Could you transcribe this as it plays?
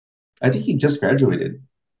I think he just graduated.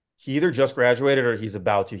 He either just graduated or he's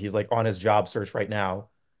about to. He's like on his job search right now.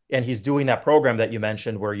 And he's doing that program that you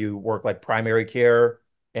mentioned where you work like primary care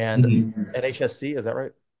and Mhm. NHSC. Is that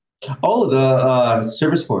right? Oh, the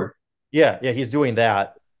service corps. Yeah, yeah, he's doing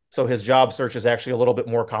that. So his job search is actually a little bit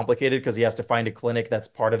more complicated because he has to find a clinic that's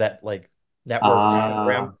part of that like network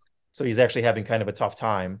program. Ah, So he's actually having kind of a tough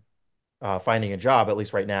time finding a job, at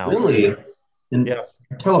least right now. really? In Yeah,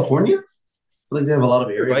 California? I feel like they have a lot of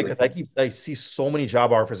you're areas right. like Because that. I see so many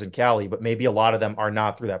job offers in Cali, but maybe a lot of them are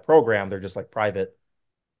not through that program. They're just like private,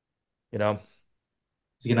 you know,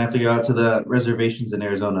 So you're gonna have to go out to the reservations in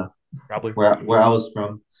Arizona, probably where I was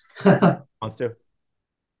from. wants to.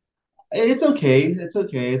 It's okay. It's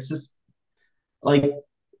okay. It's just like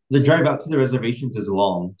the drive out to the reservations is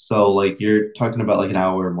long. So like you're talking about like an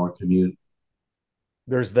hour or more commute.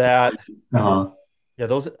 There's that. Uh-huh. Yeah,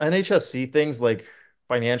 those NHSC things, like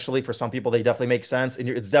financially, for some people, they definitely make sense. And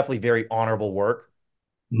it's definitely very honorable work.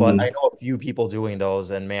 But I Mhm. know a few people doing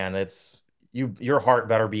those, and man, your heart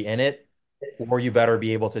better be in it, or you better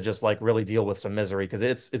be able to just like really deal with some misery because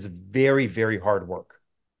it's very, very hard work.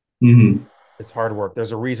 Mhm. It's hard work.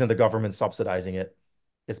 There's a reason the government's subsidizing it.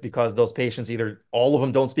 It's because those patients either all of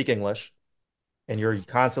them don't speak English, and you're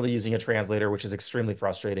constantly using a translator, which is extremely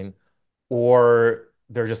frustrating, or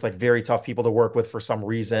they're just like very tough people to work with for some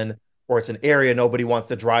reason, or it's an area nobody wants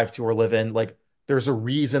to drive to or live in. Like there's a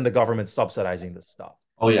reason the government's subsidizing this stuff.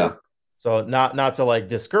 Oh yeah. So not to like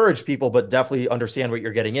discourage people, but definitely understand what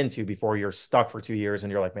you're getting into before you're stuck for 2 years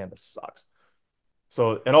and you're like, man, this sucks.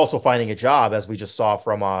 So and also finding a job, as we just saw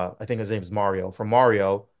from I think his name is Mario. From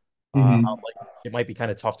Mario, Mhm. like it might be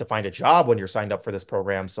kind of tough to find a job when you're signed up for this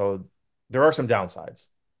program. So there are some downsides.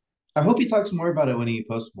 I hope he talks more about it when he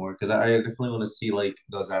posts more because I definitely want to see like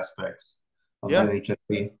those aspects of Yeah.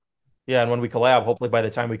 NHSC. Yeah. And when we collab, hopefully by the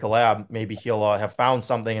time we collab, maybe he'll have found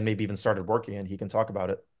something and maybe even started working and he can talk about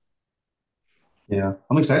it. Yeah,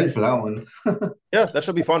 I'm excited for that one. Yeah, that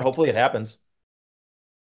should be fun. Hopefully it happens.